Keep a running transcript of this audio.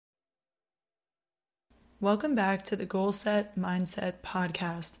Welcome back to the Goal Set Mindset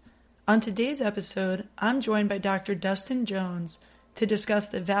podcast. On today's episode, I'm joined by Dr. Dustin Jones to discuss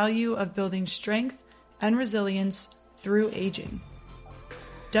the value of building strength and resilience through aging.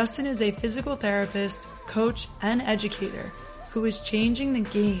 Dustin is a physical therapist, coach, and educator who is changing the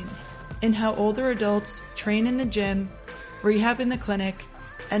game in how older adults train in the gym, rehab in the clinic,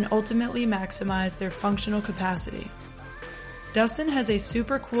 and ultimately maximize their functional capacity. Dustin has a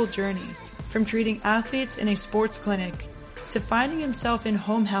super cool journey from treating athletes in a sports clinic to finding himself in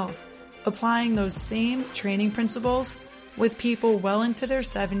home health, applying those same training principles with people well into their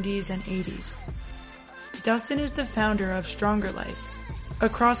 70s and 80s. Dustin is the founder of Stronger Life, a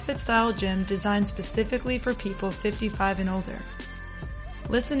CrossFit-style gym designed specifically for people 55 and older.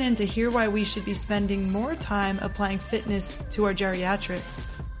 Listen in to hear why we should be spending more time applying fitness to our geriatrics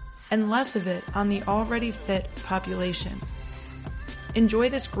and less of it on the already fit population. Enjoy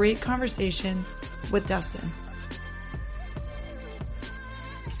this great conversation with Dustin.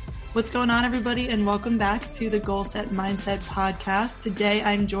 What's going on, everybody, and welcome back to the Goal Set Mindset podcast. Today,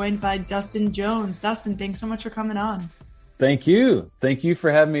 I'm joined by Dustin Jones. Dustin, thanks so much for coming on. Thank you. Thank you for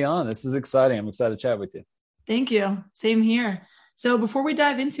having me on. This is exciting. I'm excited to chat with you. Thank you. Same here. So before we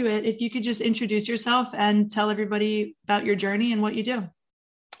dive into it, if you could just introduce yourself and tell everybody about your journey and what you do.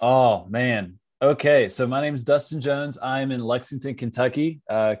 Oh, man. Okay. So my name is Dustin Jones. I'm in Lexington, Kentucky,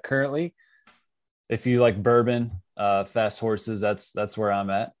 currently. If you like bourbon, fast horses, that's where I'm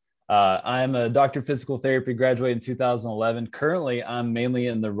at. I'm a doctor of physical therapy, graduated in 2011. Currently, I'm mainly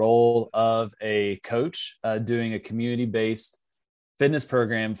in the role of a coach, doing a community-based fitness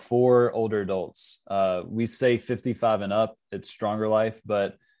program for older adults. We say 55 and up, it's Stronger Life,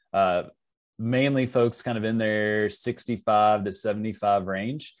 but mainly folks kind of in their 65 to 75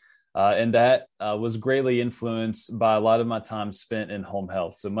 range. And that was greatly influenced by a lot of my time spent in home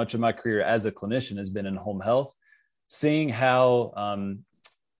health. So much of my career as a clinician has been in home health, seeing how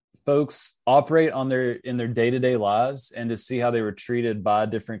folks operate in their day-to-day lives, and to see how they were treated by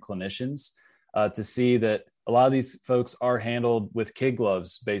different clinicians, to see that a lot of these folks are handled with kid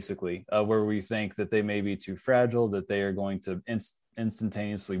gloves, basically, where we think that they may be too fragile, that they are going to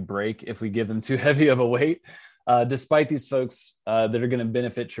instantaneously break if we give them too heavy of a weight. Despite these folks that are going to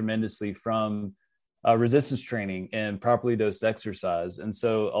benefit tremendously from resistance training and properly dosed exercise. And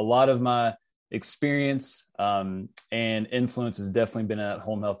so a lot of my experience and influence has definitely been in that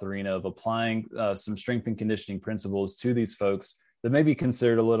home health arena of applying some strength and conditioning principles to these folks that may be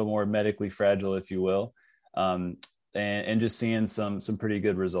considered a little more medically fragile, if you will, and just seeing some pretty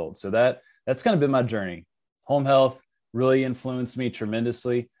good results. So that's kind of been my journey. Home health really influenced me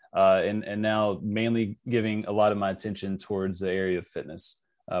tremendously. And now mainly giving a lot of my attention towards the area of fitness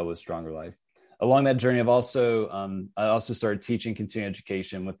with Stronger Life. Along that journey, I also started teaching continuing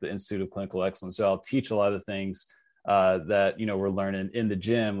education with the Institute of Clinical Excellence. So I'll teach a lot of things that we're learning in the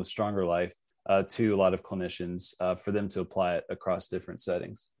gym with Stronger Life to a lot of clinicians for them to apply it across different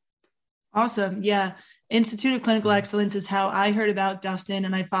settings. Awesome. Yeah. Institute of Clinical Excellence is how I heard about Dustin,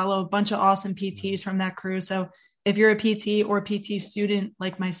 and I follow a bunch of awesome PTs from that crew. So if you're a PT or a PT student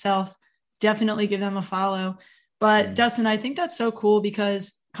like myself, definitely give them a follow. But Dustin, I think that's so cool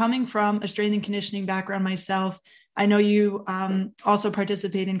because coming from a strength and conditioning background myself, I know you also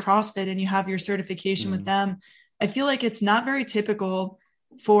participate in CrossFit and you have your certification with them. I feel like it's not very typical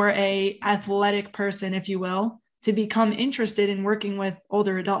for a athletic person, if you will, to become interested in working with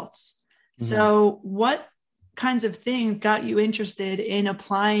older adults. So what kinds of things got you interested in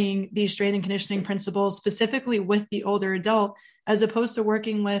applying these strength and conditioning principles specifically with the older adult, as opposed to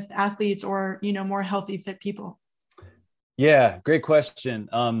working with athletes or, more healthy, fit people? Yeah, great question.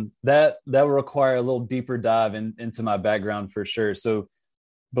 That will require a little deeper dive into my background for sure. So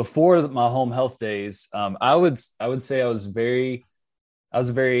before my home health days, I would say I was a very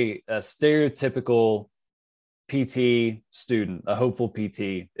stereotypical PT student, a hopeful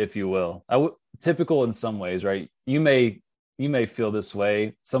PT, if you will. Typical in some ways, right? You may feel this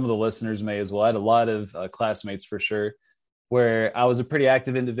way. Some of the listeners may as well. I had a lot of classmates for sure, where I was a pretty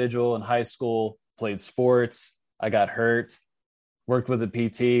active individual in high school, played sports. I got hurt, worked with a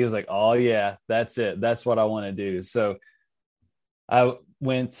PT. It was like, oh yeah, that's it. That's what I want to do. So I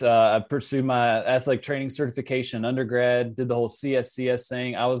pursued my athletic training certification in undergrad, did the whole CSCS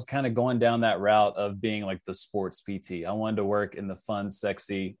thing. I was kind of going down that route of being like the sports PT. I wanted to work in the fun,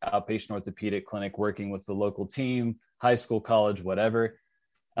 sexy outpatient orthopedic clinic, working with the local team, high school, college, whatever.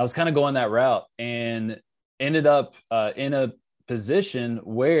 I was kind of going that route and ended up in a position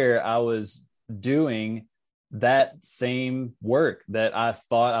where I was doing that same work that I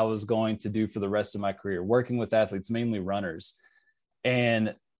thought I was going to do for the rest of my career, working with athletes, mainly runners.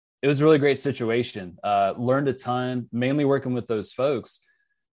 And it was a really great situation. Learned a ton, mainly working with those folks.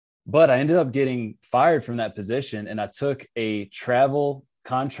 But I ended up getting fired from that position, and I took a travel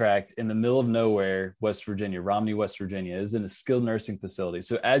contract in the middle of nowhere, West Virginia, Romney, West Virginia. It was in a skilled nursing facility.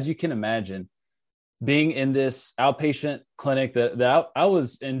 So as you can imagine, being in this outpatient clinic that I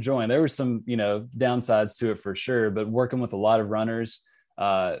was enjoying, there were some, downsides to it for sure, but working with a lot of runners,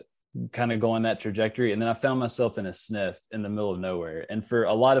 kind of going that trajectory. And then I found myself in a SNF in the middle of nowhere. And for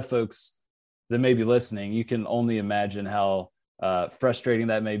a lot of folks that may be listening, you can only imagine how frustrating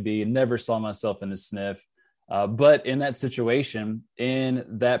that may be. Never saw myself in a SNF. But in that situation, in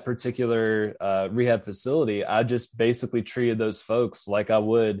that particular rehab facility, I just basically treated those folks like I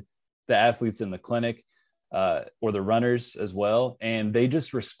would the athletes in the clinic or the runners as well. And they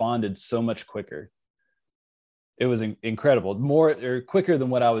just responded so much quicker. It was incredible, quicker than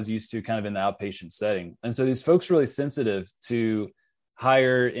what I was used to kind of in the outpatient setting. And so these folks are really sensitive to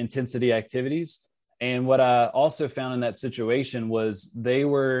higher intensity activities. And what I also found in that situation was they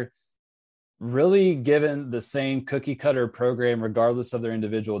were really given the same cookie cutter program, regardless of their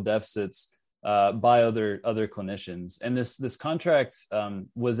individual deficits, by other clinicians. And this contract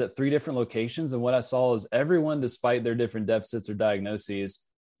was at 3 different locations. And what I saw is everyone, despite their different deficits or diagnoses,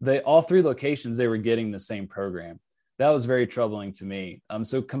 all 3 locations, they were getting the same program. That was very troubling to me.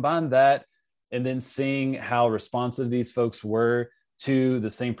 So combine that and then seeing how responsive these folks were to the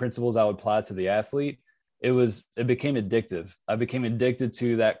same principles I would apply to the athlete, it became addictive. I became addicted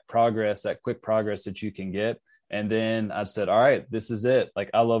to that progress, that quick progress that you can get. And then I said, all right, this is it. Like,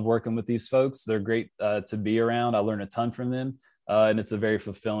 I love working with these folks. They're great to be around. I learn a ton from them. And it's a very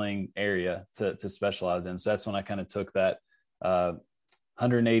fulfilling area to specialize in. So that's when I kind of took that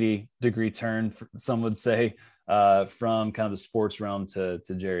 180-degree turn, some would say, from kind of the sports realm to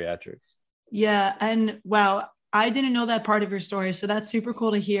geriatrics. Yeah. And wow, I didn't know that part of your story. So that's super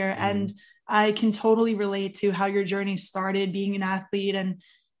cool to hear. Mm-hmm. And I can totally relate to how your journey started being an athlete and,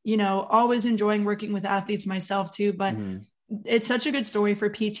 always enjoying working with athletes myself too. But it's such a good story for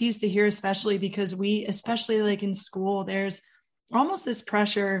PTs to hear, especially because especially like in school, there's almost this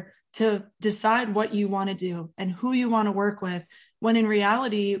pressure to decide what you want to do and who you want to work with. When in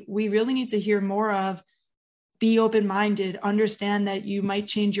reality, we really need to hear more of be open-minded, understand that you might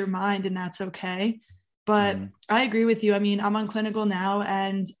change your mind and that's okay. But I agree with you. I mean, I'm on clinical now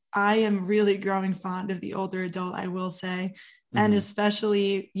and I am really growing fond of the older adult, I will say, and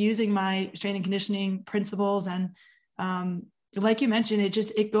especially using my strength and conditioning principles. And like you mentioned,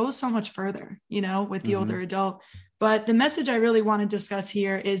 it goes so much further, with the older adult. But the message I really want to discuss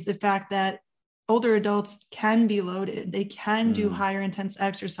here is the fact that older adults can be loaded. They can do higher intense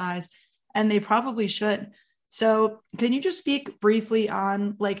exercise, and they probably should. So can you just speak briefly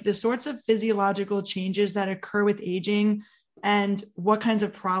on like the sorts of physiological changes that occur with aging and what kinds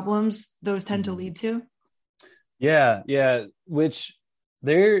of problems those tend to lead to? Yeah.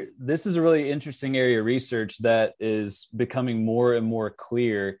 This is a really interesting area of research that is becoming more and more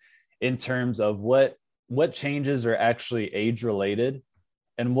clear in terms of what changes are actually age related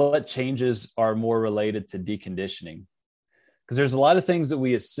and what changes are more related to deconditioning. Because there's a lot of things that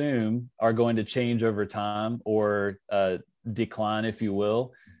we assume are going to change over time or decline, if you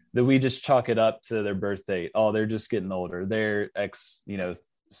will, that we just chalk it up to their birth date. Oh, they're just getting older. They're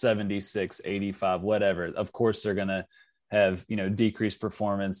 76, 85, whatever. Of course, they're going to have, decreased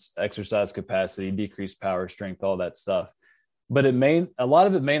performance, exercise capacity, decreased power, strength, all that stuff. But a lot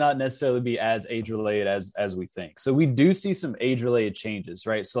of it may not necessarily be as age related as we think. So we do see some age related changes,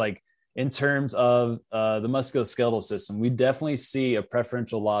 right? So like in terms of the musculoskeletal system, we definitely see a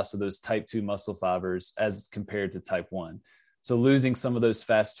preferential loss of those type 2 muscle fibers as compared to type 1. So losing some of those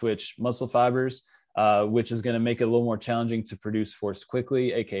fast twitch muscle fibers, which is going to make it a little more challenging to produce force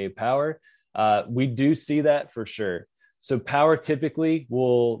quickly, aka power. We do see that for sure. So power typically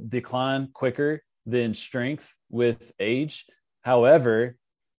will decline quicker than strength with age. However,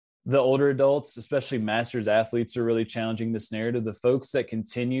 the older adults, especially masters athletes, are really challenging this narrative. The folks that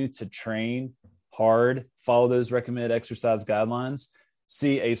continue to train hard, follow those recommended exercise guidelines,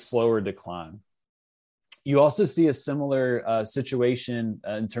 see a slower decline. You also see a similar situation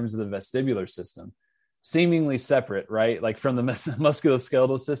in terms of the vestibular system, seemingly separate, right? Like from the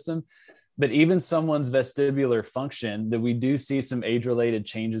musculoskeletal system, but even someone's vestibular function, that we do see some age-related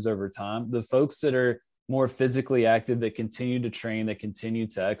changes over time. The folks that are more physically active, that continue to train, that continue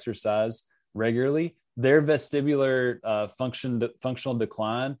to exercise regularly, their vestibular functional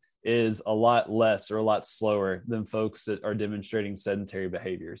decline is a lot less or a lot slower than folks that are demonstrating sedentary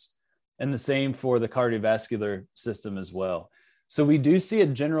behaviors. And the same for the cardiovascular system as well. So we do see a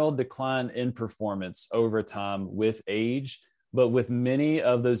general decline in performance over time with age, But with many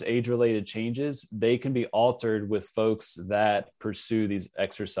of those age-related changes, they can be altered with folks that pursue these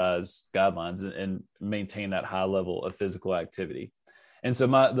exercise guidelines and maintain that high level of physical activity. And so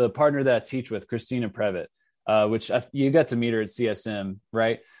the partner that I teach with, Christina Previtt, which you got to meet her at CSM,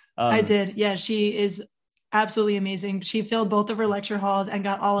 right? I did. Yeah, she is absolutely amazing. She filled both of her lecture halls and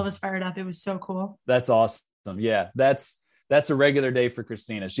got all of us fired up. It was so cool. That's awesome. Yeah, that's a regular day for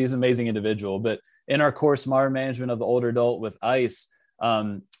Christina. She's an amazing individual. But in our course, Modern Management of the Older Adult with ICE,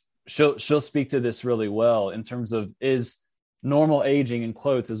 she'll speak to this really well in terms of, is normal aging, in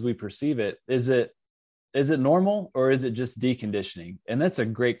quotes, as we perceive it, is it normal, or is it just deconditioning? And that's a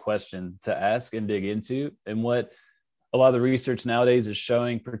great question to ask and dig into. And what a lot of the research nowadays is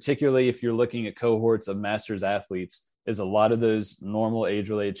showing, particularly if you're looking at cohorts of masters athletes, is a lot of those normal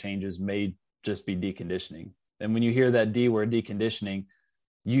age-related changes may just be deconditioning. And when you hear that D word, deconditioning,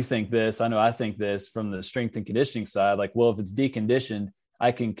 you think this, I know I think this from the strength and conditioning side, like, well, if it's deconditioned,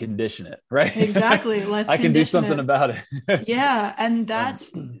 I can condition it, right? Exactly. I can do something about it. Yeah. And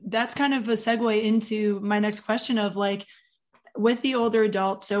that's kind of a segue into my next question of, like, with the older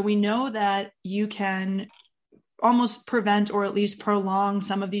adult. So we know that you can almost prevent or at least prolong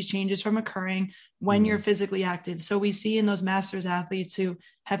some of these changes from occurring when you're physically active. So we see in those masters athletes who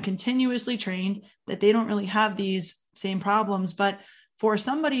have continuously trained that they don't really have these same problems. But for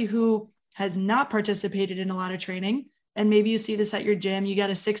somebody who has not participated in a lot of training, and maybe you see this at your gym, you got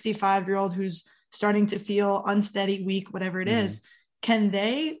a 65-year-old who's starting to feel unsteady, weak, whatever it is, can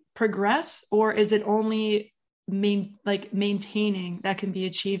they progress, or is it only maintaining that can be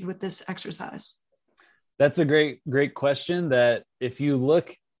achieved with this exercise? That's a great question, that if you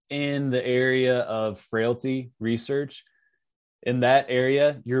look in the area of frailty research, in that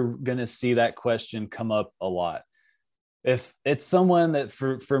area, you're going to see that question come up a lot. If it's someone that,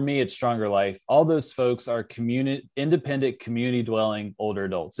 for me, it's Stronger Life, all those folks are independent, community dwelling older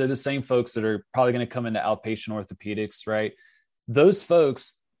adults. They're the same folks that are probably going to come into outpatient orthopedics, right? Those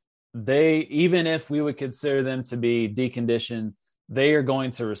folks, even if we would consider them to be deconditioned, they are going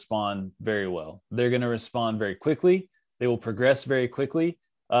to respond very well. They're going to respond very quickly. They will progress very quickly.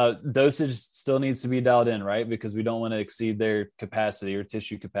 Dosage still needs to be dialed in, right? Because we don't want to exceed their capacity or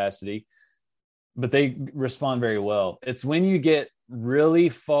tissue capacity, but they respond very well. It's when you get really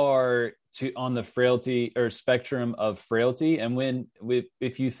far on the frailty or spectrum of frailty. And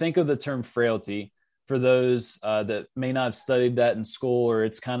if you think of the term frailty, for those that may not have studied that in school, or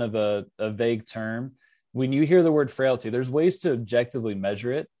it's kind of a vague term, when you hear the word frailty, there's ways to objectively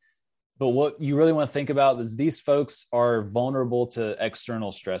measure it. But what you really want to think about is these folks are vulnerable to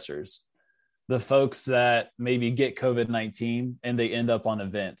external stressors. The folks that maybe get COVID-19 and they end up on a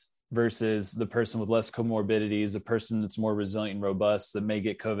vent, versus the person with less comorbidities, the person that's more resilient and robust that may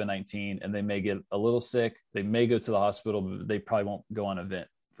get COVID-19 and they may get a little sick. They may go to the hospital, but they probably won't go on a vent,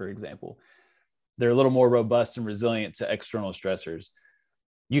 for example. They're a little more robust and resilient to external stressors.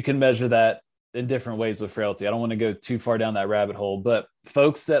 You can measure that in different ways with frailty. I don't want to go too far down that rabbit hole, but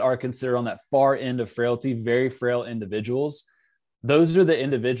folks that are considered on that far end of frailty, very frail individuals, those are the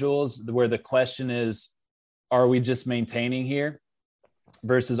individuals where the question is, are we just maintaining here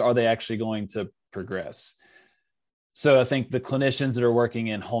versus are they actually going to progress? So I think the clinicians that are working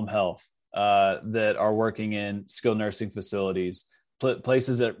in home health, that are working in skilled nursing facilities,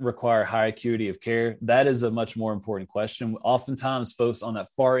 places that require high acuity of care, that is a much more important question. Oftentimes folks on that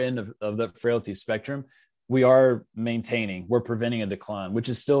far end of the frailty spectrum, we are maintaining, we're preventing a decline, which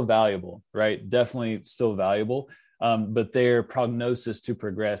is still valuable, right? Definitely still valuable. But their prognosis to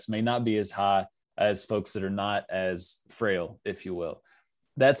progress may not be as high as folks that are not as frail, if you will.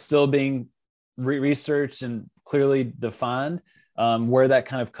 That's still being researched and clearly defined, where that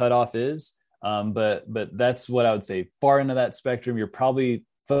kind of cutoff is. But that's what I would say. Far into that spectrum, you're probably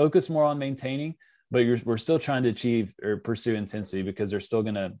focused more on maintaining, but we're still trying to achieve or pursue intensity, because they're still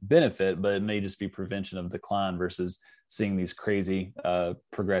going to benefit, but it may just be prevention of decline versus seeing these crazy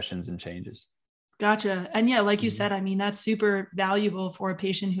progressions and changes. Gotcha. And yeah, like you said, I mean, that's super valuable for a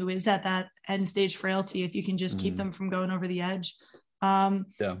patient who is at that end stage frailty, if you can just keep them from going over the edge.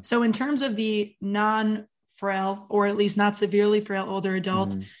 So in terms of the non-frail, or at least not severely frail older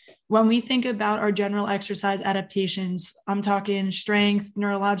adult, when we think about our general exercise adaptations, I'm talking strength,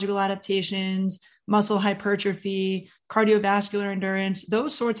 neurological adaptations, muscle hypertrophy, cardiovascular endurance,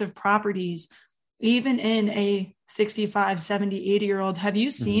 those sorts of properties, even in a 65, 70, 80-year-old, have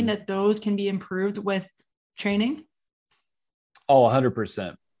you seen that those can be improved with training? Oh,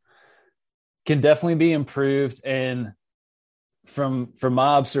 100%. Can definitely be improved. And from my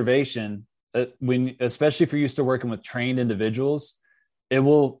observation, especially if you're used to working with trained individuals, it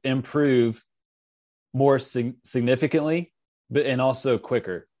will improve more significantly but and also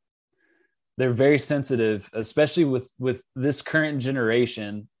quicker. They're very sensitive, especially with this current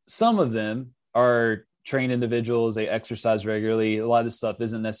generation. Some of them are trained individuals. They exercise regularly. A lot of this stuff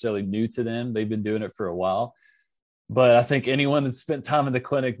isn't necessarily new to them. They've been doing it for a while. But I think anyone that's spent time in the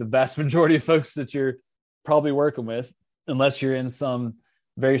clinic, the vast majority of folks that you're probably working with, unless you're in some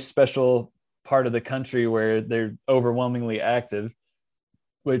very special part of the country where they're overwhelmingly active,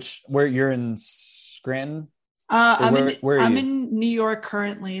 where you're in Scranton. I'm in New York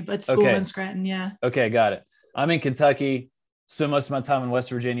currently, but school in Scranton. Yeah. Okay. Got it. I'm in Kentucky, spend most of my time in West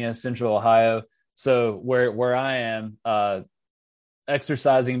Virginia, Central Ohio. So where I am,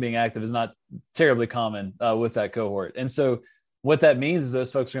 exercising, being active is not terribly common with that cohort. And so what that means is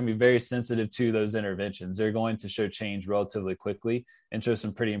those folks are going to be very sensitive to those interventions. They're going to show change relatively quickly and show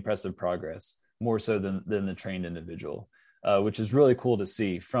some pretty impressive progress, more so than the trained individual, which is really cool to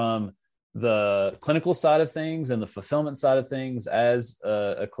see from the clinical side of things and the fulfillment side of things as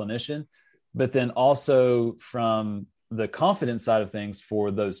a clinician, but then also from the confidence side of things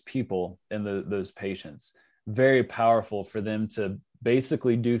for those people and those patients. Very powerful for them to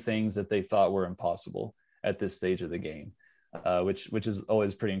basically do things that they thought were impossible at this stage of the game, which is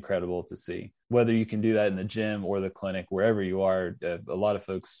always pretty incredible to see. Whether you can do that in the gym or the clinic, wherever you are, a lot of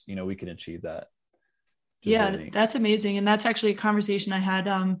folks, we can achieve that. Yeah, that's amazing. And that's actually a conversation I had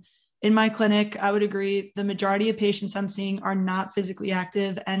in my clinic. I would agree. The majority of patients I'm seeing are not physically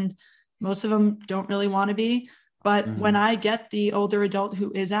active, and most of them don't really want to be. But when I get the older adult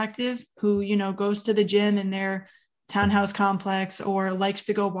who is active, who, goes to the gym in their townhouse complex or likes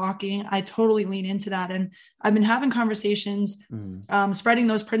to go walking, I totally lean into that. And I've been having conversations, spreading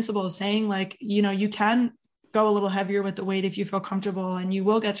those principles, saying like, you can go a little heavier with the weight if you feel comfortable, and you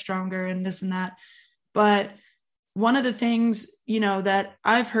will get stronger and this and that. But one of the things, that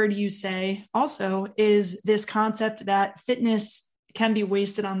I've heard you say also is this concept that fitness can be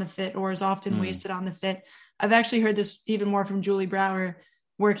wasted on the fit, or is often wasted on the fit. I've actually heard this even more from Julie Brower,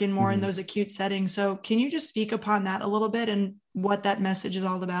 working more in those acute settings. So can you just speak upon that a little bit and what that message is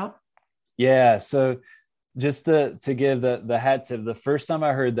all about? Yeah. So just to give the hat tip, the first time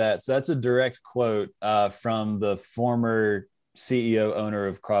I heard that, so that's a direct quote from the former CEO owner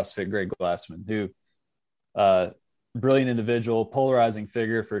of CrossFit, Greg Glassman, who brilliant individual, polarizing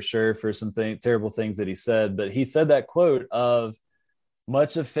figure for sure, for some terrible things that he said. But he said that quote of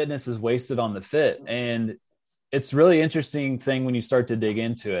much of fitness is wasted on the fit. And it's really interesting thing when you start to dig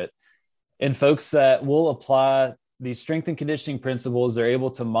into it. And folks that will apply these strength and conditioning principles, they're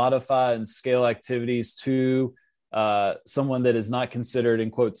able to modify and scale activities to someone that is not considered, in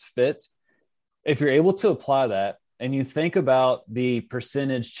quotes, fit. If you're able to apply that and you think about the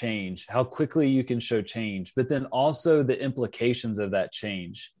percentage change, how quickly you can show change, but then also the implications of that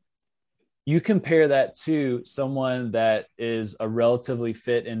change, you compare that to someone that is a relatively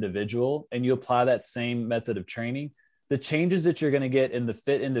fit individual and you apply that same method of training, the changes that you're going to get in the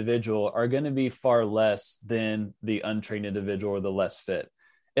fit individual are going to be far less than the untrained individual or the less fit.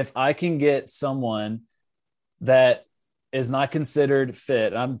 If I can get someone that is not considered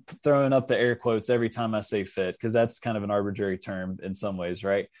fit, I'm throwing up the air quotes every time I say fit, because that's kind of an arbitrary term in some ways,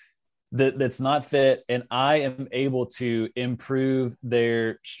 right? That's not fit, and I am able to improve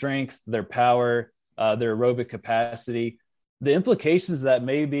their strength, their power, their aerobic capacity. The implications of that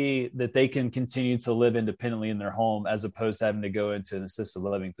may be that they can continue to live independently in their home, as opposed to having to go into an assisted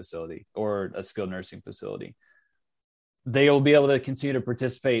living facility or a skilled nursing facility. They will be able to continue to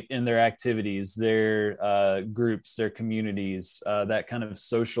participate in their activities, their groups, their communities, that kind of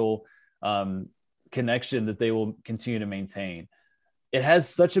social connection that they will continue to maintain. It has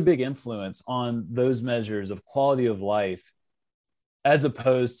such a big influence on those measures of quality of life, as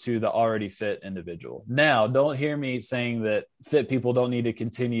opposed to the already fit individual. Now, don't hear me saying that fit people don't need to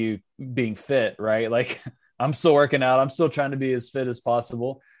continue being fit, right? Like, I'm still working out. I'm still trying to be as fit as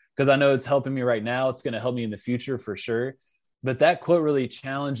possible, because I know it's helping me right now. It's going to help me in the future for sure. But that quote really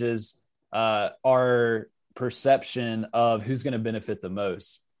challenges our perception of who's going to benefit the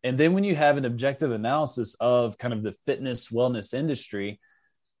most. And then when you have an objective analysis of kind of the fitness wellness industry,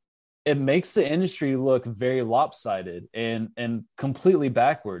 it makes the industry look very lopsided and completely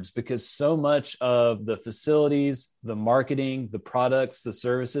backwards, because so much of the facilities, the marketing, the products, the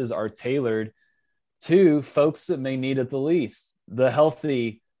services are tailored to folks that may need it the least, the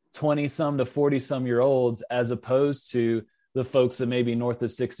healthy 20-some to 40-some year olds, as opposed to the folks that may be north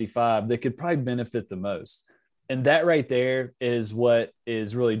of 65 that could probably benefit the most. And that right there is what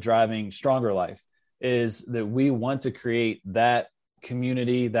is really driving Stronger Life, is that we want to create that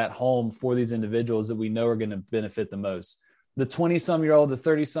community, that home for these individuals that we know are going to benefit the most. The 20-some year old, the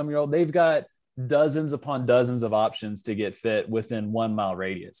 30-some year old, they've got dozens upon dozens of options to get fit within 1 mile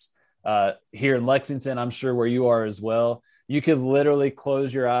radius. Here in Lexington, I'm sure where you are as well, you could literally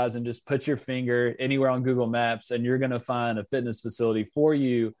close your eyes and just put your finger anywhere on Google Maps, and you're going to find a fitness facility for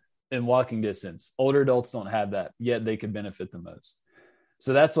you in walking distance. Older adults don't have that, yet they could benefit the most.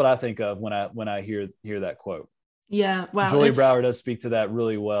 So that's what I think of when I hear that quote. Yeah. Wow. Julie Brower does speak to that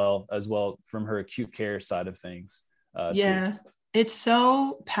really well as well from her acute care side of things. Yeah. Too. It's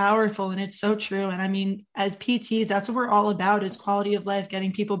so powerful and it's so true. And I mean, as PTs, that's what we're all about, is quality of life,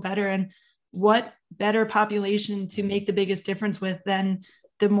 getting people better. And what better population to make the biggest difference with than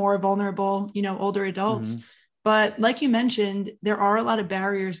the more vulnerable, older adults. Mm-hmm. But like you mentioned, there are a lot of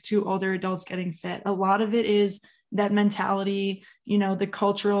barriers to older adults getting fit. A lot of it is that mentality, the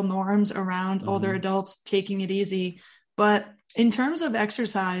cultural norms around older adults taking it easy. But in terms of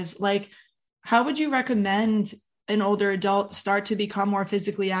exercise, like, how would you recommend an older adult start to become more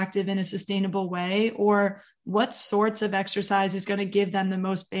physically active in a sustainable way? Or what sorts of exercise is going to give them the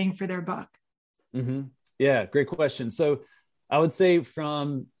most bang for their buck? Mm-hmm. Yeah, great question. So I would say if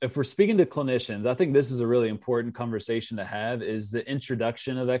we're speaking to clinicians, I think this is a really important conversation to have, is the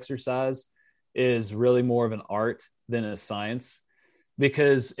introduction of exercise is really more of an art than a science,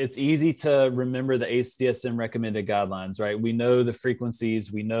 because it's easy to remember the ACSM recommended guidelines, right? We know the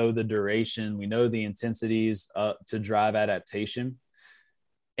frequencies, we know the duration, we know the intensities to drive adaptation.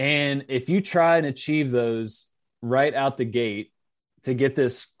 And if you try and achieve those right out the gate to get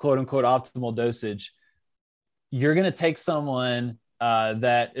this quote unquote optimal dosage, you're going to take someone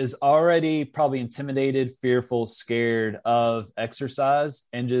that is already probably intimidated, fearful, scared of exercise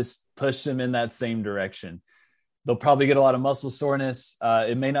and just push them in that same direction. They'll probably get a lot of muscle soreness.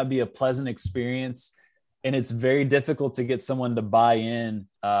 It may not be a pleasant experience, and it's very difficult to get someone to buy in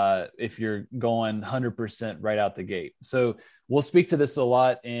if you're going 100% right out the gate. So we'll speak to this a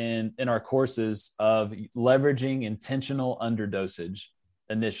lot in our courses of leveraging intentional underdosage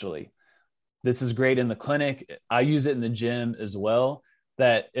initially. This is great in the clinic. I use it in the gym as well,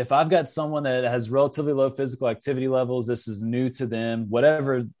 that if I've got someone that has relatively low physical activity levels, this is new to them,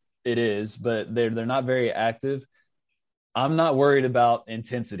 whatever it is, but they're not very active, I'm not worried about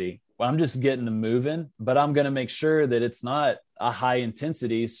intensity. I'm just getting them moving, but I'm going to make sure that it's not a high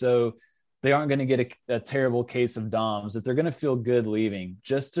intensity, so they aren't going to get a terrible case of DOMS, that they're going to feel good leaving,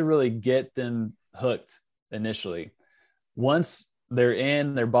 just to really get them hooked initially. Once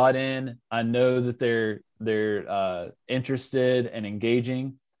they're bought in, I know that they're interested and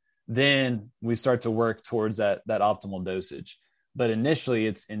engaging, then we start to work towards that optimal dosage. But initially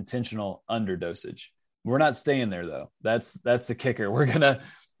it's intentional underdosage. We're not staying there though. That's the kicker. We're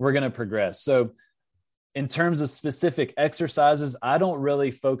going to progress. So in terms of specific exercises, I don't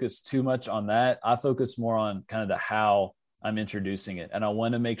really focus too much on that. I focus more on kind of the how I'm introducing it. And I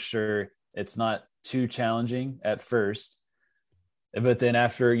want to make sure it's not too challenging at first. But then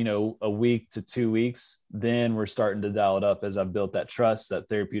after, a week to 2 weeks, then we're starting to dial it up as I've built that trust, that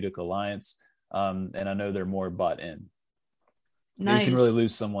therapeutic alliance. And I know they're more bought in. Nice. You can really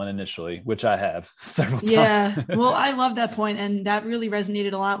lose someone initially, which I have several times. Yeah. Well, I love that point. And that really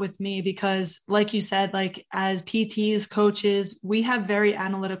resonated a lot with me because, like you said, like as PTs, coaches, we have very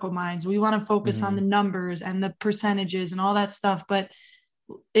analytical minds. We want to focus on the numbers and the percentages and all that stuff. But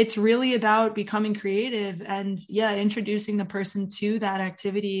it's really about becoming creative and introducing the person to that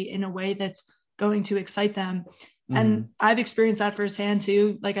activity in a way that's going to excite them. And I've experienced that firsthand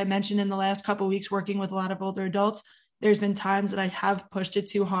too. Like I mentioned, in the last couple of weeks, working with a lot of older adults, there's been times that I have pushed it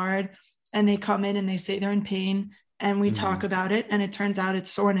too hard and they come in and they say they're in pain and we talk about it and it turns out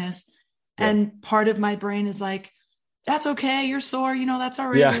it's soreness. Yeah. And part of my brain is like, that's okay. You're sore. That's all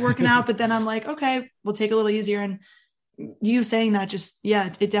right. Yeah. We're working out. But then I'm like, okay, we'll take a little easier. And you saying that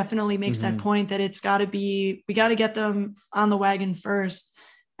it definitely makes that point that we got to get them on the wagon first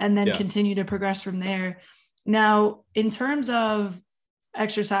and then continue to progress from there. Now, in terms of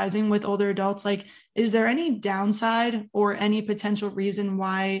exercising with older adults, like, is there any downside or any potential reason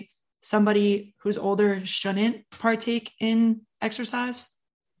why somebody who's older shouldn't partake in exercise?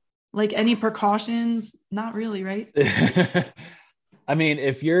 Like any precautions? Not really, right? I mean,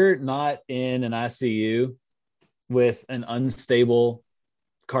 if you're not in an ICU with an unstable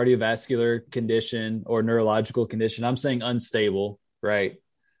cardiovascular condition or neurological condition, I'm saying unstable, right?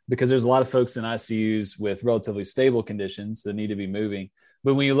 Because there's a lot of folks in ICUs with relatively stable conditions that need to be moving.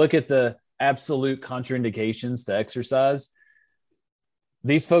 But when you look at the absolute contraindications to exercise,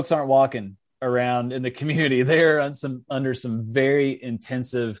 these folks aren't walking around in the community. They're under some very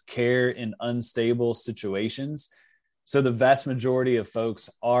intensive care in unstable situations. So the vast majority of folks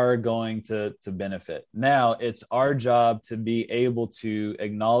are going to benefit. Now it's our job to be able to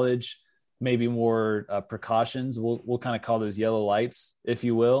acknowledge maybe more precautions. We'll kind of call those yellow lights, if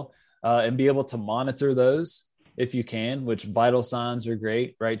you will, and be able to monitor those if you can, which vital signs are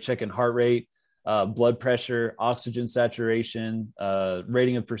great, right? Checking heart rate, blood pressure, oxygen saturation,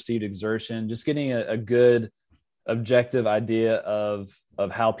 rating of perceived exertion, just getting a good objective idea of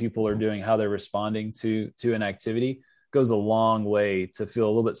how people are doing, how they're responding to an activity goes a long way to feel a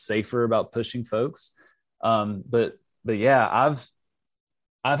little bit safer about pushing folks. But yeah,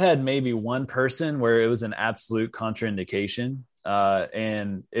 I've had maybe one person where it was an absolute contraindication,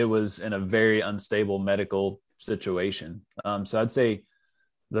 and it was in a very unstable medical situation. So I'd say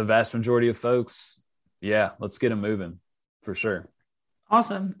the vast majority of folks, yeah, let's get them moving for sure.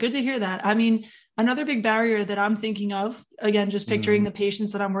 Awesome. Good to hear that. I mean, another big barrier that I'm thinking of, again, just picturing the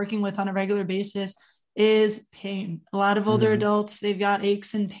patients that I'm working with on a regular basis, is pain. A lot of older adults, they've got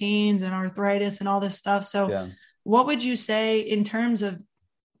aches and pains and arthritis and all this stuff. So what would you say in terms of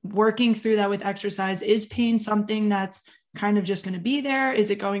working through that with exercise? Is pain something that's kind of just going to be there? Is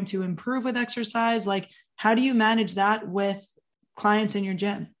it going to improve with exercise? Like, how do you manage that with clients in your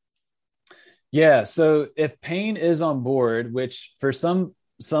gym? Yeah. So if pain is on board, which for some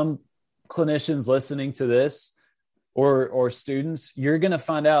clinicians listening to this or students, you're going to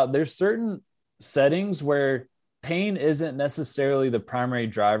find out there's certain settings where pain isn't necessarily the primary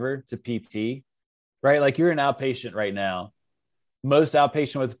driver to PT, right? Like you're an outpatient right now. Most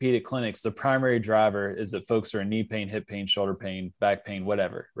outpatient orthopedic clinics, the primary driver is that folks are in knee pain, hip pain, shoulder pain, back pain,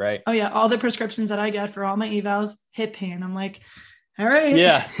 whatever, right? Oh yeah. All the prescriptions that I get for all my evals, hip pain. I'm like, all right.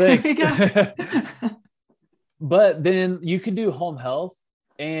 Yeah, thanks. But then you can do home health,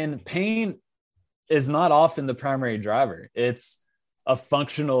 and pain is not often the primary driver. It's a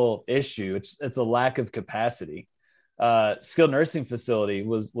functional issue. It's a lack of capacity. Skilled nursing facility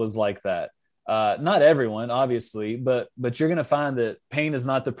was like that. Not everyone, obviously, but you're going to find that pain is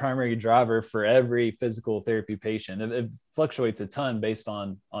not the primary driver for every physical therapy patient. It fluctuates a ton based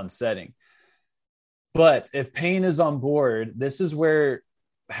on setting. But if pain is on board, this is where,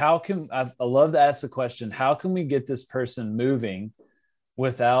 I love to ask the question, how can we get this person moving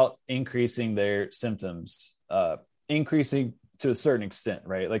without increasing their symptoms, increasing to a certain extent,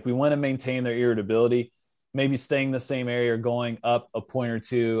 right? Like we want to maintain their irritability, maybe staying in the same area or going up a point or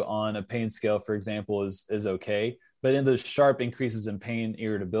two on a pain scale, for example, is okay. But in those sharp increases in pain,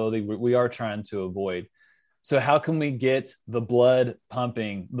 irritability, we are trying to avoid. So how can we get the blood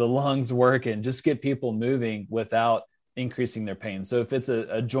pumping, the lungs working, just get people moving without increasing their pain? So if it's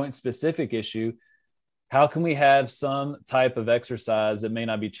a joint specific issue, how can we have some type of exercise that may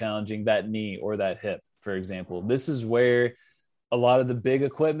not be challenging that knee or that hip, for example? This is where a lot of the big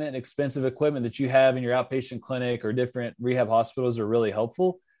equipment, expensive equipment that you have in your outpatient clinic or different rehab hospitals are really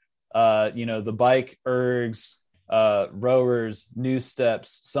helpful. The bike, ergs, rowers, new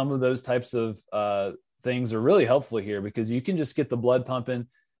steps, some of those types of things are really helpful here because you can just get the blood pumping,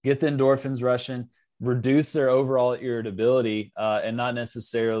 get the endorphins rushing, reduce their overall irritability, and not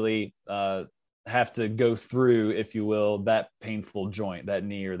necessarily have to go through, if you will, that painful joint, that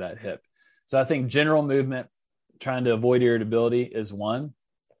knee or that hip. So I think general movement, trying to avoid irritability is one.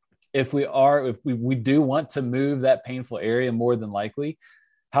 If we do want to move that painful area, more than likely,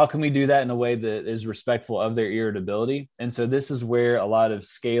 how can we do that in a way that is respectful of their irritability? And so this is where a lot of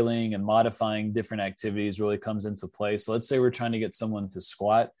scaling and modifying different activities really comes into play. So let's say we're trying to get someone to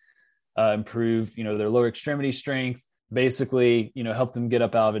squat, improve, their lower extremity strength, basically, help them get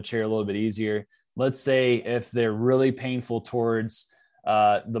up out of a chair a little bit easier. Let's say if they're really painful towards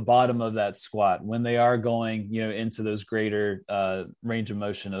the bottom of that squat, when they are going, into those greater range of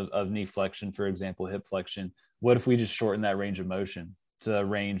motion of knee flexion, for example, hip flexion, what if we just shorten that range of motion to a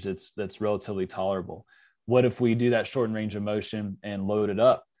range that's relatively tolerable? What if we do that shortened range of motion and load it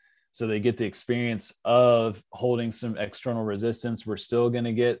up so they get the experience of holding some external resistance? We're still going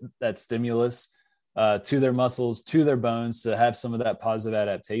to get that stimulus to their muscles, to their bones, to have some of that positive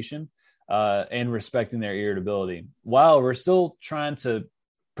adaptation and respecting their irritability, while we're still trying to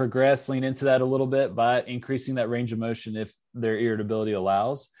progress, lean into that a little bit by increasing that range of motion if their irritability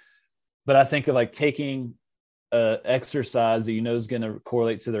allows. But I think of like taking exercise that is going to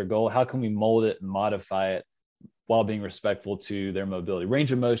correlate to their goal. How can we mold it and modify it while being respectful to their mobility?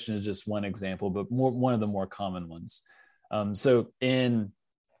 Range of motion is just one example, but one of the more common ones. So in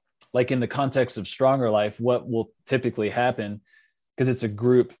the context of Stronger Life, what will typically happen, because it's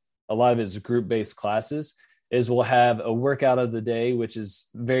a lot of it is group-based classes, is we'll have a workout of the day, which is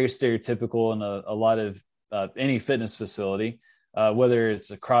very stereotypical in a lot of any fitness facility. Whether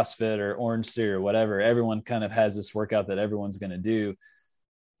it's a CrossFit or Orange Theory or whatever, everyone kind of has this workout that everyone's going to do.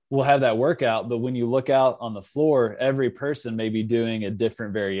 we'll have that workout, but when you look out on the floor, every person may be doing a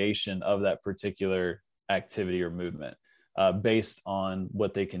different variation of that particular activity or movement based on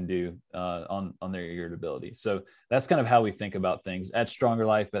what they can do on their irritability. So that's kind of how we think about things at Stronger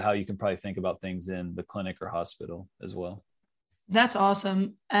Life, but how you can probably think about things in the clinic or hospital as well. That's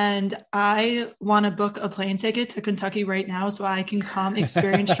awesome. And I want to book a plane ticket to Kentucky right now so I can come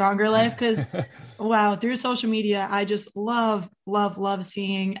experience Stronger Life, because wow, through social media, I just love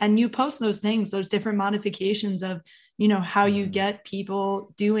seeing, and you post those things, those different modifications of, how you get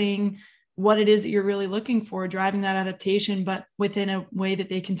people doing what it is that you're really looking for, driving that adaptation, but within a way that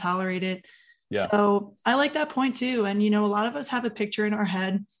they can tolerate it. Yeah. So I like that point too. And, a lot of us have a picture in our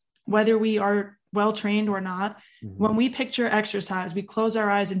head, whether we are well-trained or not. Mm-hmm. When we picture exercise, we close our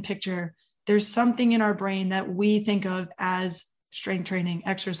eyes and picture, there's something in our brain that we think of as strength training,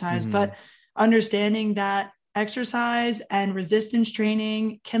 exercise, mm-hmm. but understanding that exercise and resistance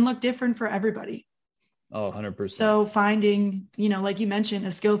training can look different for everybody. Oh, 100%. So finding, like you mentioned,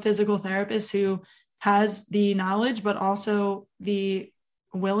 a skilled physical therapist who has the knowledge, but also the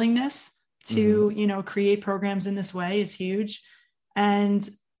willingness to, mm-hmm. Create programs in this way is huge. And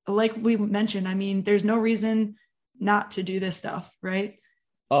like we mentioned, I mean, there's no reason not to do this stuff, right?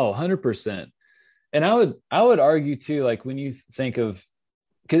 Oh, 100%. And I would argue too, like when you think of,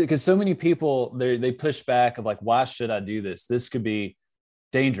 because so many people, they push back of like, why should I do this? This could be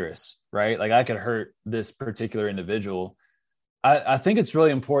dangerous, right? Like I could hurt this particular individual. I think it's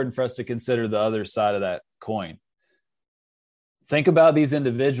really important for us to consider the other side of that coin. Think about these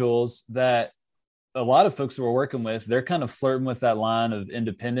individuals that a lot of folks who we're working with, they're kind of flirting with that line of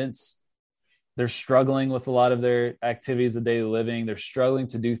independence. They're struggling with a lot of their activities of daily living. They're struggling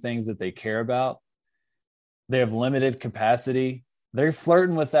to do things that they care about. They have limited capacity. They're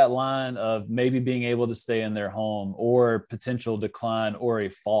flirting with that line of maybe being able to stay in their home or potential decline or a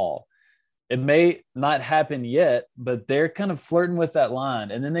fall. It may not happen yet, but they're kind of flirting with that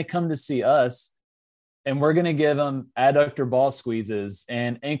line. And then they come to see us, and we're going to give them adductor ball squeezes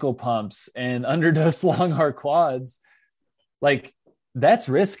and ankle pumps and underdose long arc quads. Like that's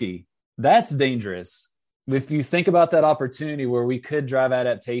risky. That's dangerous. If you think about that opportunity where we could drive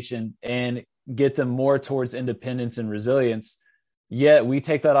adaptation and get them more towards independence and resilience, yet we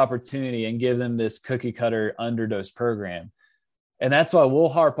take that opportunity and give them this cookie cutter underdose program. And that's why we'll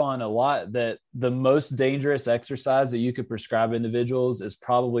harp on a lot that the most dangerous exercise that you could prescribe individuals is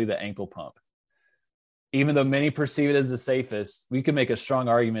probably the ankle pump. Even though many perceive it as the safest, we can make a strong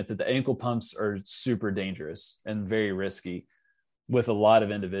argument that the ankle pumps are super dangerous and very risky with a lot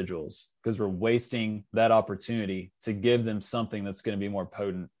of individuals, because we're wasting that opportunity to give them something that's going to be more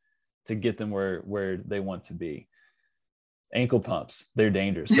potent to get them where they want to be. Ankle pumps, they're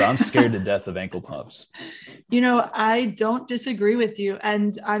dangerous. So I'm scared to death of ankle pumps. I don't disagree with you.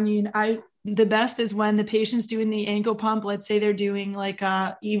 And I mean, the best is when the patient's doing the ankle pump, let's say they're doing like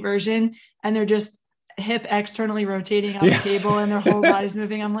a eversion and they're just hip externally rotating on the table and their whole body's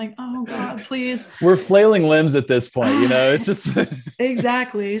moving. I'm like, oh God, please. We're flailing limbs at this point, it's just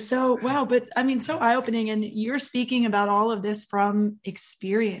exactly. So, wow. But I mean, so eye-opening. And you're speaking about all of this from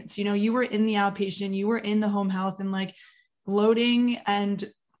experience. You were in the outpatient, you were in the home health, and like loading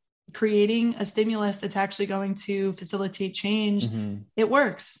and creating a stimulus that's actually going to facilitate change. Mm-hmm. It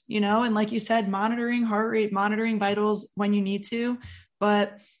works, and like you said, monitoring heart rate, monitoring vitals when you need to,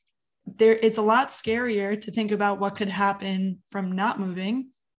 but it's a lot scarier to think about what could happen from not moving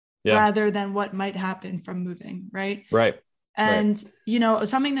rather than what might happen from moving. Right. And,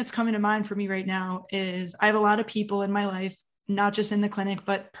 something that's coming to mind for me right now is I have a lot of people in my life, not just in the clinic,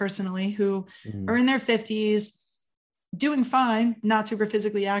 but personally, who are in their 50s, doing fine, not super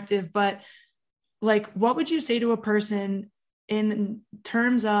physically active, but like, what would you say to a person in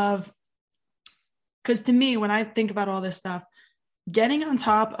terms of, because to me, when I think about all this stuff, getting on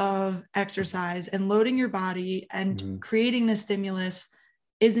top of exercise and loading your body and creating the stimulus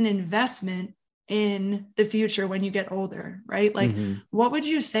is an investment in the future when you get older, right? Like, what would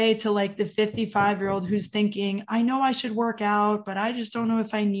you say to like the 55-year-old who's thinking, I know I should work out, but I just don't know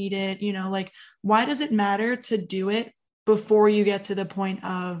if I need it. Like, why does it matter to do it before you get to the point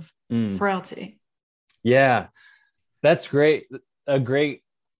of frailty? Yeah, that's great. A great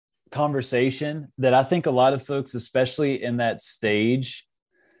conversation that I think a lot of folks, especially in that stage,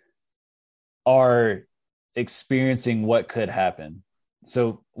 are experiencing what could happen.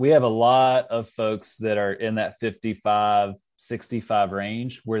 So we have a lot of folks that are in that 55, 65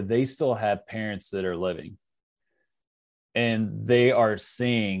 range where they still have parents that are living, and they are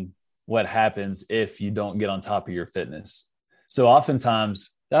seeing what happens if you don't get on top of your fitness. So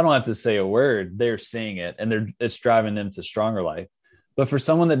oftentimes I don't have to say a word. They're seeing it, and it's driving them to Stronger Life. But for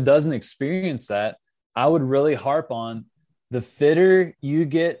someone that doesn't experience that, I would really harp on the fitter you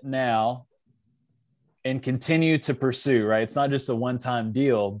get now and continue to pursue, right? It's not just a one-time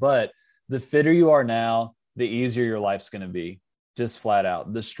deal, but the fitter you are now, the easier your life's going to be, just flat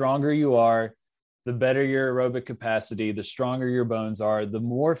out. The stronger you are, the better your aerobic capacity, the stronger your bones are, the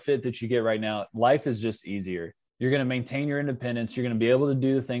more fit that you get right now, life is just easier. You're going to maintain your independence. You're going to be able to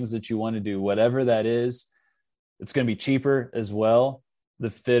do the things that you want to do, whatever that is. It's going to be cheaper as well. The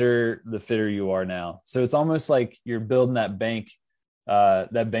fitter you are now. So it's almost like you're building that bank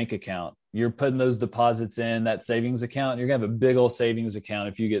account. You're putting those deposits in that savings account. You're going to have a big old savings account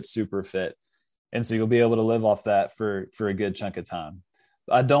if you get super fit. And so you'll be able to live off that for a good chunk of time.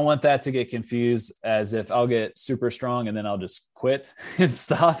 I don't want that to get confused as if I'll get super strong and then I'll just quit and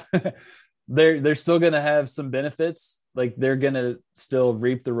stop. They're still going to have some benefits. Like they're going to still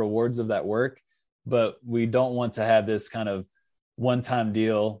reap the rewards of that work, but we don't want to have this kind of one-time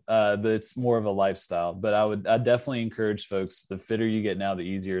deal that's more of a lifestyle. But I definitely encourage folks, the fitter you get now, the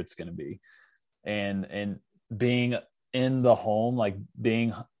easier it's going to be. And being in the home, like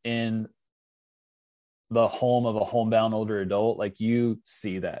being in the home of a homebound older adult, like you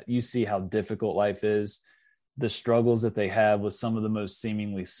see how difficult life is, the struggles that they have with some of the most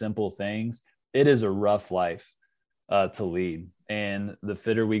seemingly simple things. It is a rough life to lead. And the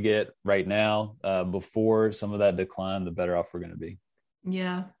fitter we get right now, before some of that decline, the better off we're going to be.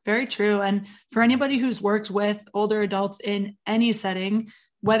 Yeah, very true. And for anybody who's worked with older adults in any setting,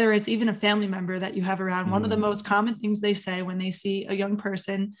 whether it's even a family member that you have around, one of the most common things they say when they see a young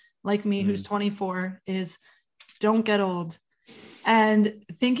person like me, who's 24, is don't get old. And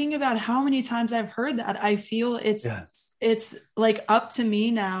thinking about how many times I've heard that, I feel it's like up to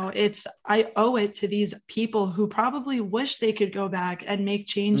me now. I owe it to these people who probably wish they could go back and make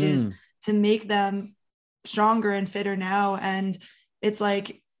changes to make them stronger and fitter now. And it's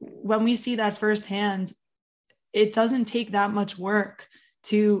like, when we see that firsthand, it doesn't take that much work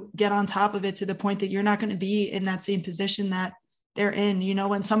to get on top of it to the point that you're not going to be in that same position that they're in. You know,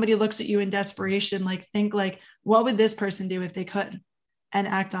 when somebody looks at you in desperation, like think like, what would this person do if they could, and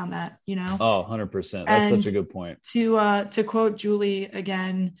act on that, you know? Oh, 100%. That's such a good point. To quote Julie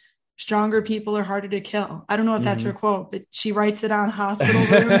again, stronger people are harder to kill. I don't know if that's her quote, but she writes it on hospital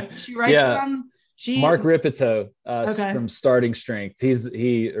room. She writes it on, Mark Ripito from Starting Strength.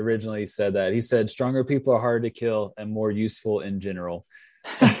 He originally said that. He said, stronger people are harder to kill and more useful in general.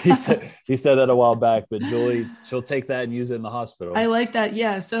 he said that a while back, but Julie, she'll take that and use it in the hospital. I like that.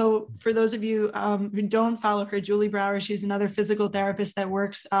 Yeah. So for those of you who don't follow her, Julie Brower, she's another physical therapist that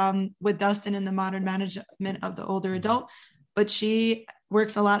works with Dustin in the modern management of the older adult, but she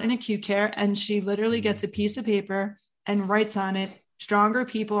works a lot in acute care, and she literally gets a piece of paper and writes on it, stronger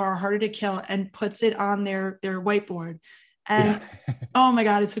people are harder to kill, and puts it on their whiteboard. And oh my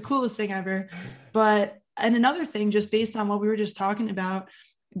God, it's the coolest thing ever. And another thing, just based on what we were just talking about,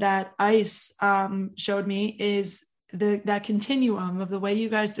 that ICE showed me is that continuum of the way you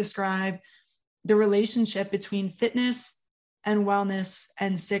guys describe the relationship between fitness and wellness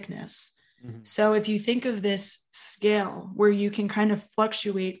and sickness. So if you think of this scale where you can kind of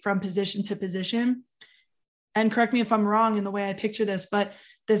fluctuate from position to position, and correct me if I'm wrong in the way I picture this, but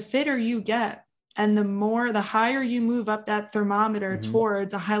the fitter you get and the higher you move up that thermometer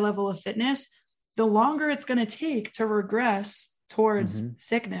towards a high level of fitness, the longer it's going to take to regress towards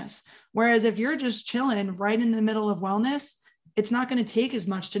sickness. Whereas if you're just chilling right in the middle of wellness, it's not going to take as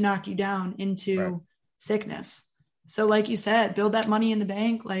much to knock you down into sickness. So like you said, build that money in the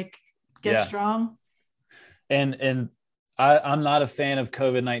bank, like get strong. And I'm not a fan of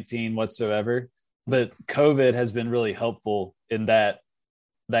COVID-19 whatsoever, but COVID has been really helpful in that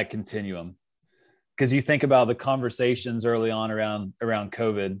continuum. Because you think about the conversations early on around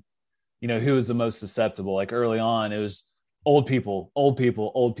COVID, you know, who was the most susceptible? Like early on, it was old people,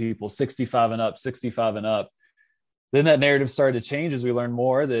 65 and up. Then that narrative started to change as we learned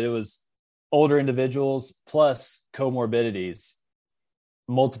more that it was older individuals plus comorbidities,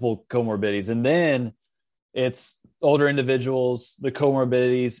 multiple comorbidities. And then it's older individuals, the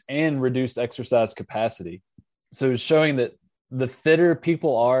comorbidities, and reduced exercise capacity. So it's showing that the fitter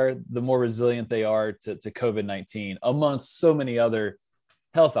people are, the more resilient they are to COVID-19, amongst so many other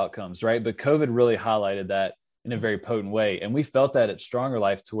health outcomes, right? But COVID really highlighted that in a very potent way. And we felt that at Stronger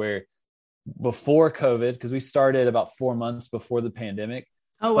Life, to where before COVID, because we started about 4 months before the pandemic.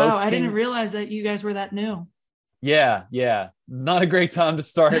 Oh, wow. I didn't realize that you guys were that new. Yeah. Not a great time to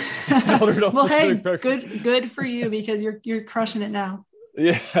start. Well, hey, good for you, because you're crushing it now.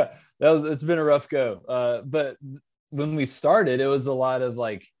 Yeah, it's been a rough go. But when we started, it was a lot of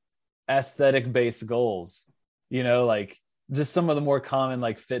like aesthetic based goals, you know, like just some of the more common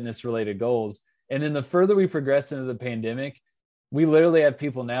like fitness related goals. And then the further we progress into the pandemic, we literally have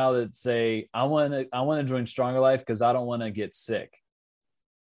people now that say, I want to join Stronger Life because I don't want to get sick,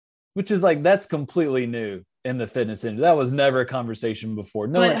 which is like, that's completely new in the fitness industry. That was never a conversation before.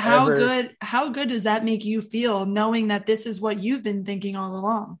 But how good does that make you feel, knowing that this is what you've been thinking all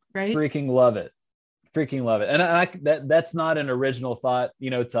along, right? Freaking love it. And that's not an original thought,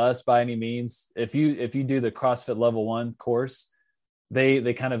 to us by any means. If you do the CrossFit Level 1 course,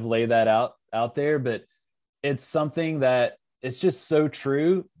 they kind of lay that out there, but it's something that it's just so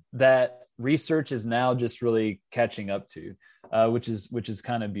true that research is now just really catching up to, which is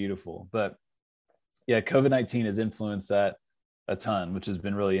kind of beautiful. But yeah, COVID-19 has influenced that a ton, which has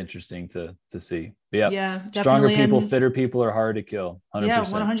been really interesting to see. But yeah, definitely. Stronger people, fitter people are hard to kill. 100%. Yeah,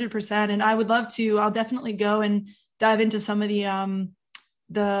 100%. And I would love to. I'll definitely go and dive into some of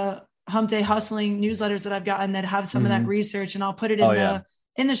the Hump Day Hustling newsletters that I've gotten that have some of that research, and I'll put it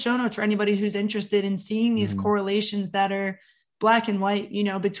in the show notes for anybody who's interested in seeing these correlations that are black and white,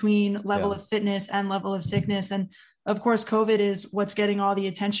 between level of fitness and level of sickness. And of course, COVID is what's getting all the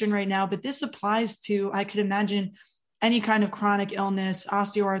attention right now, but this applies to, I could imagine, any kind of chronic illness,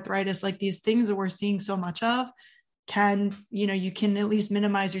 osteoarthritis, like these things that we're seeing so much of you can at least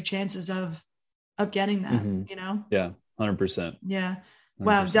minimize your chances of getting that, Yeah. 100%. Yeah. 100%.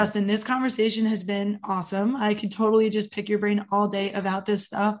 Wow. Dustin, this conversation has been awesome. I could totally just pick your brain all day about this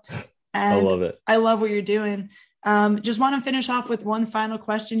stuff. And I love it. I love what you're doing. Just want to finish off with one final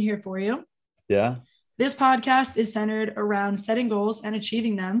question here for you. Yeah. This podcast is centered around setting goals and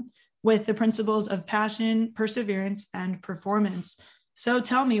achieving them with the principles of passion, perseverance, and performance. So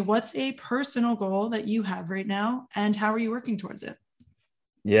tell me, what's a personal goal that you have right now, and how are you working towards it?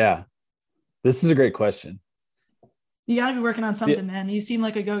 Yeah, this is a great question. You got to be working on something, man. You seem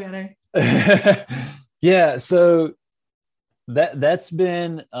like a go-getter. Yeah. So that's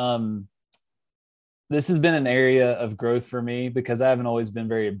been, this has been an area of growth for me because I haven't always been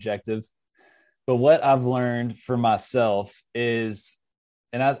very objective. But what I've learned for myself is,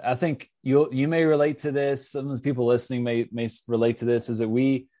 and I think you may relate to this, some of the people listening may relate to this, is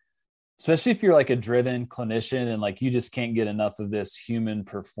that especially if you're like a driven clinician and like you just can't get enough of this human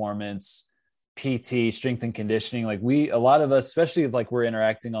performance, PT, strength and conditioning, like a lot of us, especially if like we're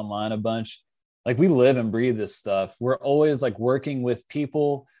interacting online a bunch, like we live and breathe this stuff. We're always like working with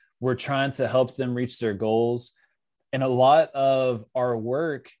people. We're trying to help them reach their goals. And a lot of our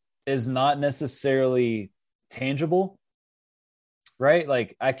work is not necessarily tangible, right?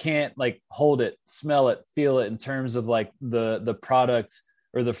 Like I can't like hold it, smell it, feel it in terms of like the product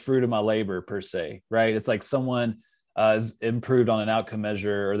or the fruit of my labor per se, right? It's like someone has improved on an outcome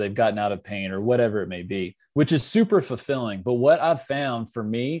measure, or they've gotten out of pain, or whatever it may be, which is super fulfilling. But what I've found for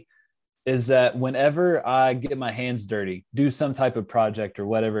me is that whenever I get my hands dirty, do some type of project or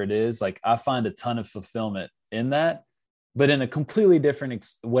whatever it is, like I find a ton of fulfillment in that, but in a completely different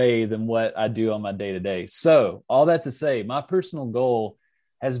way than what I do on my day-to-day. So all that to say, my personal goal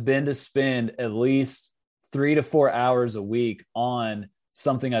has been to spend at least 3 to 4 hours a week on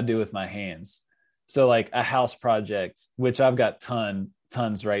something I do with my hands. So like a house project, which I've got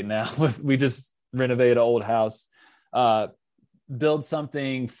tons right now. We just renovated an old house, build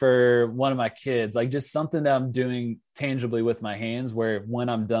something for one of my kids, like just something that I'm doing tangibly with my hands, where when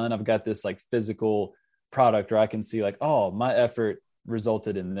I'm done, I've got this like physical product, or I can see like, oh, my effort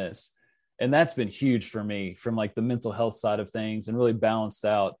resulted in this. And that's been huge for me from like the mental health side of things, and really balanced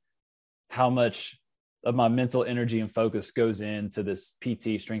out how much of my mental energy and focus goes into this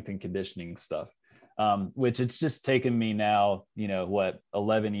PT, strength and conditioning stuff, which it's just taken me now,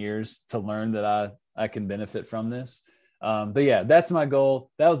 11 years to learn that I can benefit from this. But yeah, that's my goal.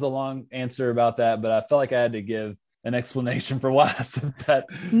 That was a long answer about that, but I felt like I had to give an explanation for why I said that.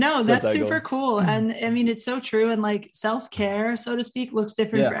 No, that's super cool. And I mean, it's so true. And like self-care, so to speak, looks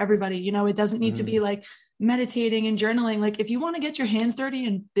different for everybody. It doesn't need to be like meditating and journaling. Like if you want to get your hands dirty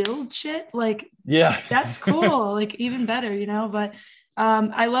and build shit, like, that's cool. Like even better, but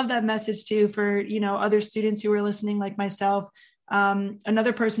I love that message too for, other students who are listening, like myself.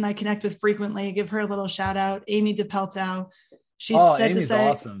 Another person I connect with frequently, give her a little shout out, Amy DePeltow. She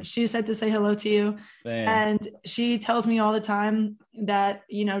said to say hello to you. Man. And she tells me all the time that,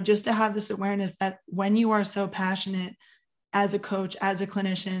 just to have this awareness that when you are so passionate as a coach, as a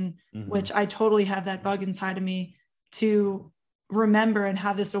clinician, which I totally have that bug inside of me, to remember and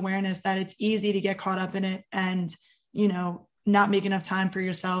have this awareness that it's easy to get caught up in it and, not make enough time for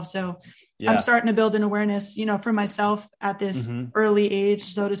yourself. So I'm starting to build an awareness, for myself at this early age,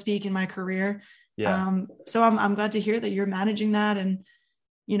 so to speak, in my career. So I'm glad to hear that you're managing that and,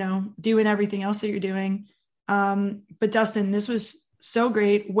 doing everything else that you're doing. But Dustin, this was so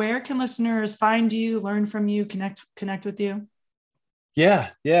great. Where can listeners find you, learn from you, connect with you?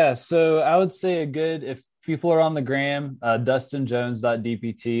 Yeah. So I would say if people are on the gram,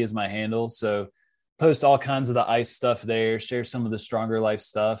 dustinjones.dpt is my handle. So post all kinds of the ice stuff there, share some of the Stronger Life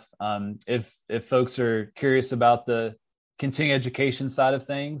stuff. If folks are curious about the continuing education side of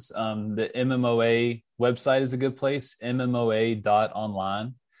things, the MMOA website is a good place,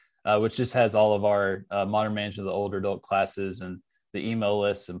 mmoa.online, which just has all of our modern management of the older adult classes and the email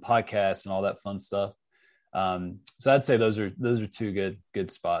lists and podcasts and all that fun stuff. So I'd say those are two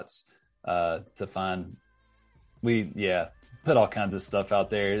good spots to find. We put all kinds of stuff out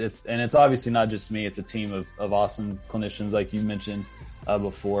there. It's obviously not just me. It's a team of awesome clinicians like you mentioned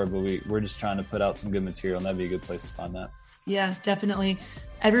before, but we're just trying to put out some good material, and that'd be a good place to find that. Yeah, definitely.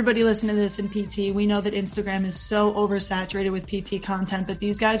 Everybody listen to this in PT. We know that Instagram is so oversaturated with PT content, but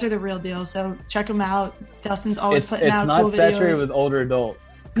these guys are the real deal. So check them out. Dustin's always putting out cool videos. It's not saturated with older adult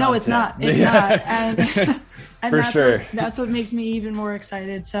content. No, it's not. It's not. And For sure. That's what makes me even more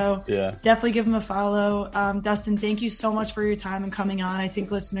excited. So definitely give them a follow. Dustin, thank you so much for your time and coming on. I think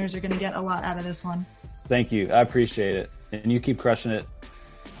listeners are going to get a lot out of this one. Thank you. I appreciate it. And you keep crushing it.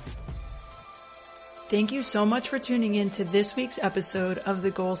 Thank you so much for tuning in to this week's episode of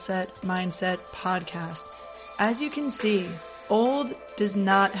the Goal Set Mindset podcast. As you can see, old does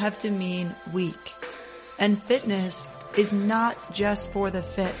not have to mean weak. And fitness is not just for the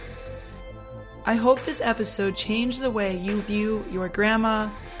fit. I hope this episode changed the way you view your grandma,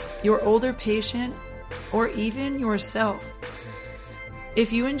 your older patient, or even yourself.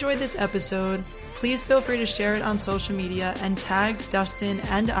 If you enjoyed this episode, please feel free to share it on social media and tag Dustin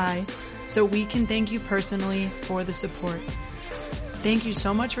and I so we can thank you personally for the support. Thank you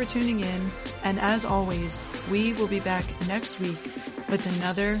so much for tuning in, and as always, we will be back next week with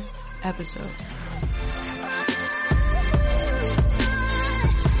another episode.